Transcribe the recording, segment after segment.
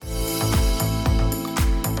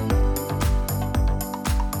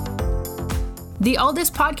The Aldis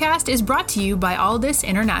podcast is brought to you by Aldis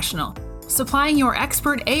International, supplying your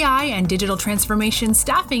expert AI and digital transformation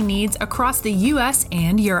staffing needs across the US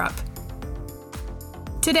and Europe.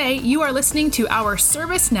 Today, you are listening to our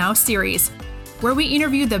ServiceNow series, where we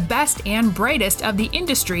interview the best and brightest of the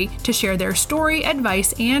industry to share their story,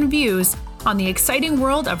 advice, and views on the exciting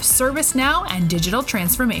world of ServiceNow and digital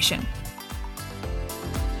transformation.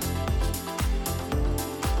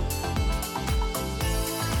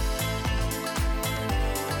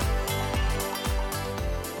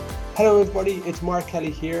 Hello everybody, it's Mark Kelly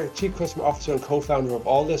here, Chief Customer Officer and co-founder of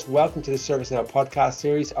Aldis. Welcome to the ServiceNow podcast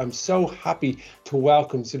series. I'm so happy to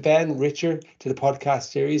welcome Sven, Richter to the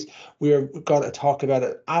podcast series. We're going to talk about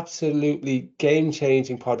an absolutely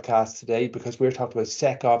game-changing podcast today because we're talking about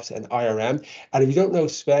SecOps and IRM. And if you don't know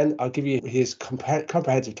Sven, I'll give you his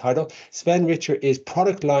comprehensive title. Sven Richter is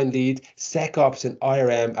Product Line Lead, SecOps and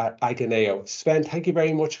IRM at agineo. Sven, thank you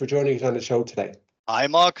very much for joining us on the show today. Hi,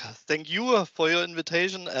 Mark. Thank you for your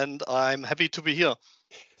invitation, and I'm happy to be here.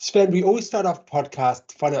 Sven, we always start off the podcast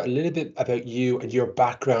to find out a little bit about you and your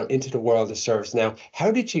background into the world of ServiceNow.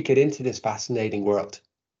 How did you get into this fascinating world?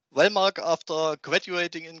 Well, Mark, after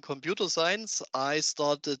graduating in computer science, I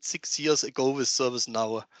started 6 years ago with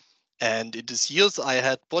ServiceNow. And in these years, I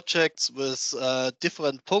had projects with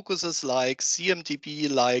different focuses like CMDB,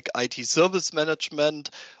 like IT service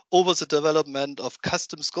management, over the development of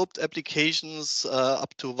custom scoped applications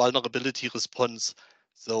up to vulnerability response.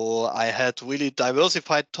 So I had really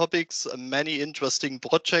diversified topics, many interesting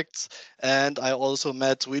projects, and I also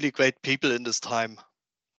met really great people in this time.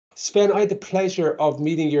 Sven, I had the pleasure of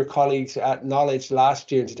meeting your colleagues at Knowledge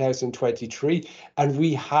last year in 2023, and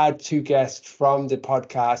we had two guests from the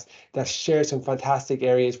podcast that shared some fantastic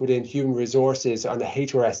areas within human resources on the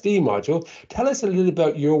HRSD module. Tell us a little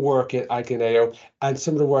about your work at agineo and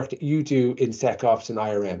some of the work that you do in SecOps and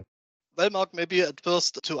IRM. Well, Mark, maybe at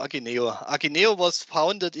first to agineo. Agineo was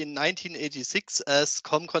founded in 1986 as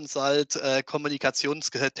Comconsult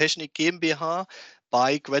Kommunikationstechnik GmbH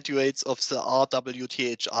by graduates of the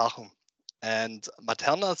RWTH Aachen. And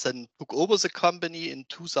Materna then took over the company in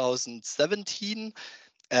 2017.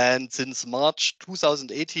 And since March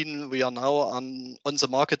 2018, we are now on the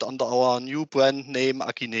market under our new brand name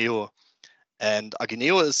agineo. And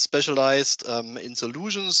agineo is specialized in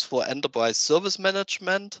solutions for enterprise service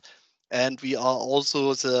management. And we are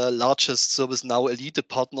also the largest ServiceNow Elite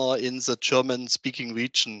partner in the German-speaking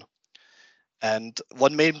region. And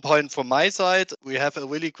one main point from my side, we have a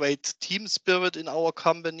really great team spirit in our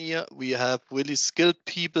company. We have really skilled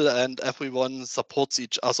people and everyone supports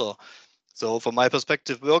each other. So from my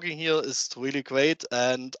perspective, working here is really great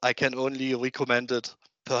and I can only recommend it.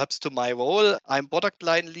 Perhaps to my role, I'm product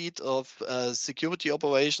line lead of security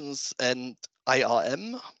operations and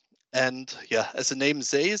IRM. And yeah, as the name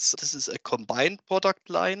says, this is a combined product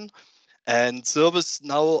line. And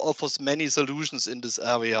ServiceNow offers many solutions in this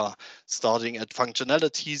area, starting at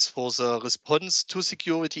functionalities for the response to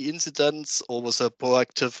security incidents or with a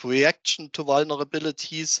proactive reaction to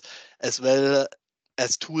vulnerabilities, as well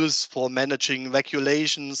as tools for managing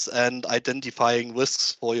regulations and identifying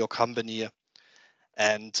risks for your company.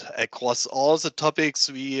 And across all the topics,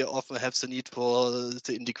 we often have the need for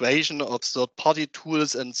the integration of third-party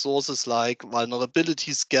tools and sources like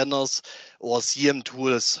vulnerability scanners or CM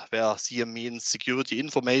tools, where CM means security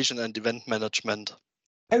information and event management.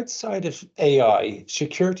 Outside of AI,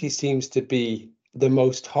 security seems to be the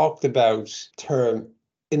most talked about term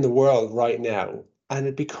in the world right now. And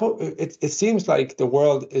it seems like the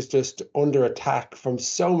world is just under attack from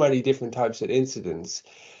so many different types of incidents.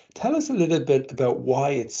 Tell us a little bit about why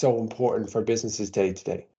it's so important for businesses day to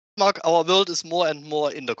day. Mark, our world is more and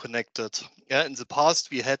more interconnected. Yeah, in the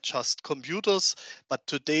past, we had just computers, but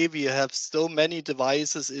today we have so many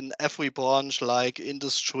devices in every branch like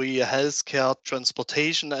industry, healthcare,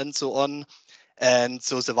 transportation, and so on. And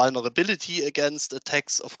so the vulnerability against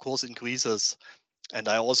attacks, of course, increases. And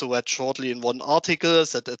I also read shortly in one article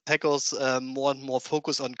that attackers more and more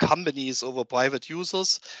focus on companies over private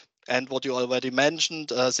users. And what you already mentioned,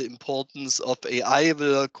 the importance of AI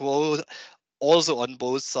will grow also on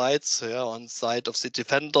both sides, on side of the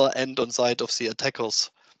defender and on side of the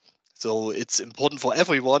attackers. So it's important for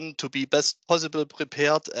everyone to be best possible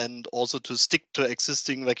prepared and also to stick to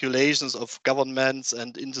existing regulations of governments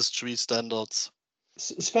and industry standards.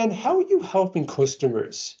 Sven, how are you helping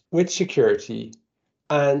customers with security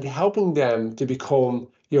and helping them to become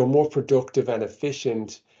more productive and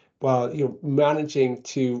efficient while managing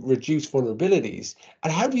to reduce vulnerabilities?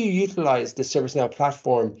 And how do you utilize the ServiceNow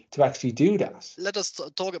platform to actually do that? Let us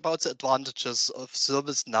talk about the advantages of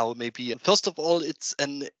ServiceNow maybe. First of all, it's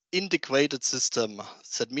an integrated system.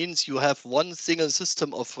 That means you have one single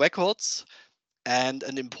system of records. And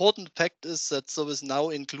an important fact is that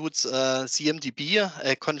ServiceNow includes CMDB,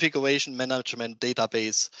 a configuration management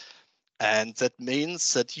database. And that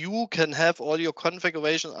means that you can have all your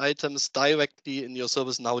configuration items directly in your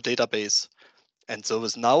ServiceNow database. And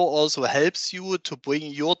ServiceNow also helps you to bring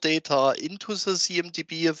your data into the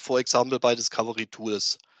CMDB, for example, by discovery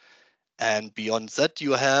tools. And beyond that,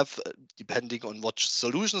 you have, depending on what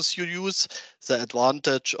solutions you use, the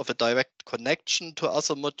advantage of a direct connection to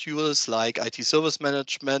other modules like IT service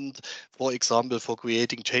management, for example, for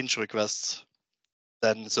creating change requests.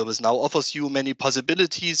 Then ServiceNow offers you many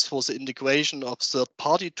possibilities for the integration of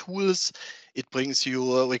third-party tools. It brings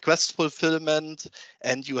you request fulfillment,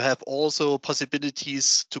 and you have also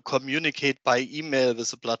possibilities to communicate by email with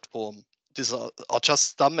the platform. These are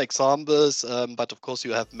just some examples, but of course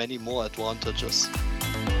you have many more advantages.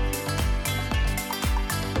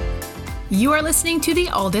 You are listening to the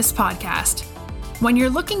Aldis podcast. When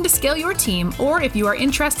you're looking to scale your team, or if you are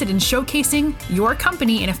interested in showcasing your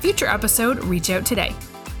company in a future episode, reach out today.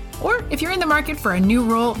 Or if you're in the market for a new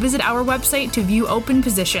role, visit our website to view open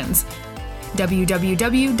positions,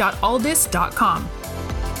 www.aldis.com.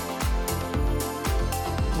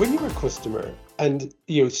 When you're a customer, and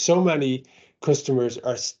so many customers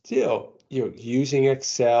are still using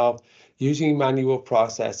Excel, using manual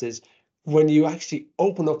processes, when you actually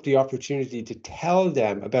open up the opportunity to tell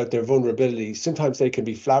them about their vulnerabilities, sometimes they can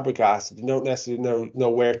be flabbergasted and don't necessarily know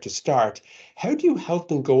where to start. How do you help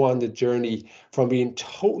them go on the journey from being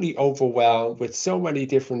totally overwhelmed with so many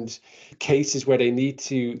different cases where they need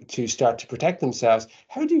to start to protect themselves?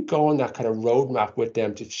 How do you go on that kind of roadmap with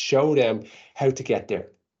them to show them how to get there?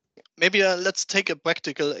 Maybe let's take a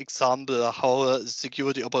practical example how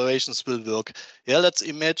security operations will work. Yeah, let's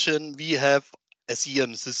imagine we have a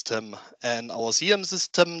CM system, and our CM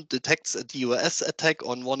system detects a DOS attack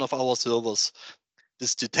on one of our servers.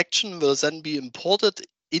 This detection will then be imported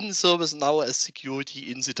in ServiceNow as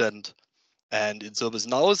security incident. And in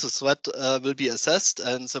ServiceNow, the threat will be assessed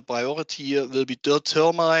and the priority will be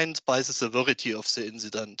determined by the severity of the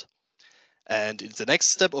incident. And in the next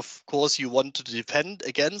step, of course, you want to defend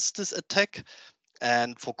against this attack.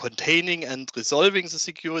 And for containing and resolving the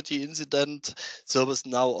security incident,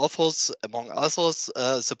 ServiceNow offers, among others,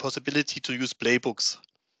 the possibility to use playbooks.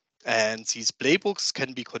 And these playbooks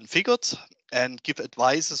can be configured and give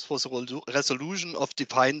advices for the resolution of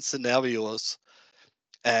defined scenarios.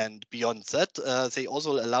 And beyond that, they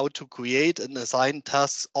also allow to create and assign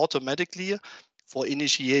tasks automatically for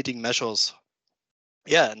initiating measures.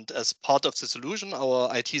 Yeah, and as part of the solution, our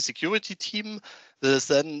IT security team will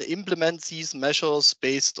then implement these measures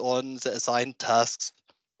based on the assigned tasks.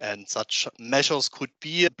 And such measures could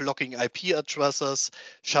be blocking IP addresses,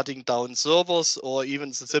 shutting down servers, or even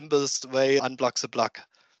the simplest way, unblock the plug.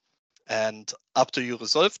 And after you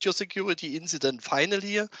resolved your security incident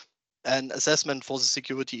finally, an assessment for the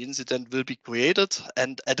security incident will be created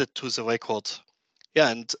and added to the record. Yeah,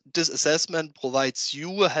 and this assessment provides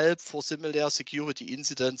you help for similar security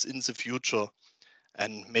incidents in the future.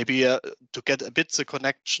 And maybe to get a bit the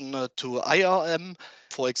connection to IRM,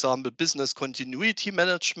 for example, business continuity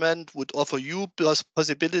management would offer you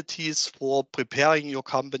possibilities for preparing your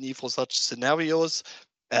company for such scenarios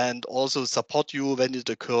and also support you when it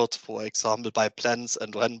occurred, for example, by plans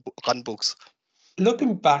and runbooks.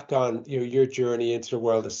 Looking back on your journey into the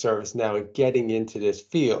world of ServiceNow and getting into this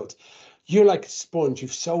field, you're like a sponge.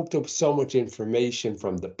 You've soaked up so much information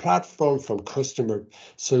from the platform, from customer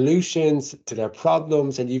solutions to their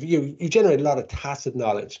problems, and you generate a lot of tacit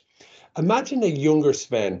knowledge. Imagine a younger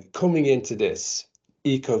Sven coming into this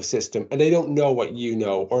ecosystem and they don't know what you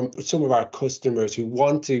know, or some of our customers who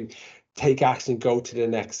want to take action and go to the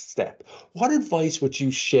next step. What advice would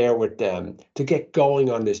you share with them to get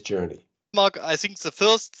going on this journey? Mark, I think the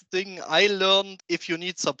first thing I learned, if you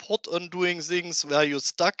need support on doing things where you're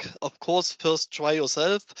stuck, of course, first try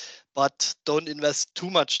yourself, but don't invest too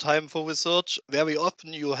much time for research. Very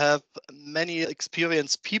often you have many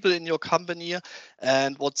experienced people in your company,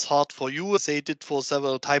 and what's hard for you, they did for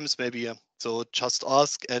several times maybe. So just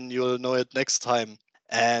ask and you'll know it next time.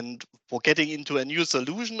 And for getting into a new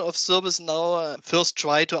solution of ServiceNow, first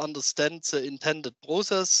try to understand the intended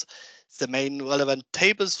process, the main relevant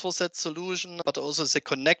tables for that solution, but also the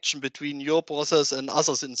connection between your process and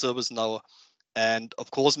others in ServiceNow. And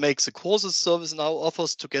of course, make the courses ServiceNow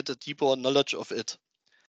offers to get a deeper knowledge of it.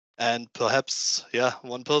 And perhaps,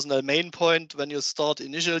 one personal main point when you start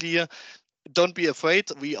initially, don't be afraid.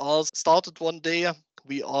 We all started one day.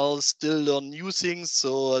 We all still learn new things.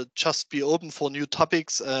 So just be open for new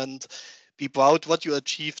topics and be proud what you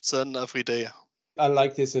achieved then every day. I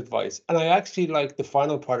like this advice. And I actually like the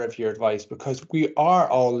final part of your advice because we are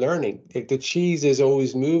all learning. The cheese is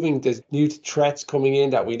always moving. There's new threats coming in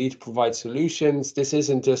that we need to provide solutions. This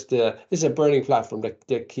isn't just this is a burning platform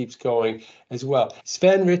that keeps going as well.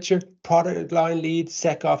 Sven, Richter, product line lead,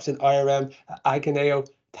 SecOps and IRM, agineo.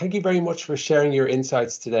 Thank you very much for sharing your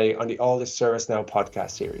insights today on the All This ServiceNow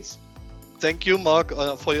podcast series. Thank you, Mark,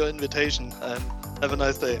 for your invitation, and have a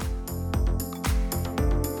nice day.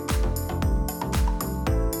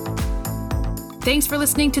 Thanks for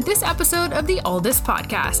listening to this episode of the All This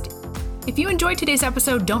podcast. If you enjoyed today's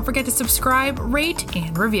episode, don't forget to subscribe, rate,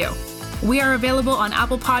 and review. We are available on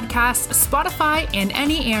Apple Podcasts, Spotify, and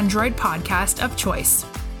any Android podcast of choice.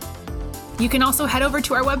 You can also head over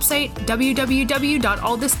to our website,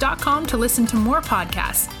 www.allthis.com, to listen to more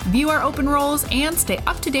podcasts, view our open roles, and stay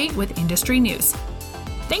up to date with industry news.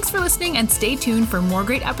 Thanks for listening, and stay tuned for more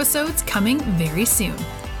great episodes coming very soon.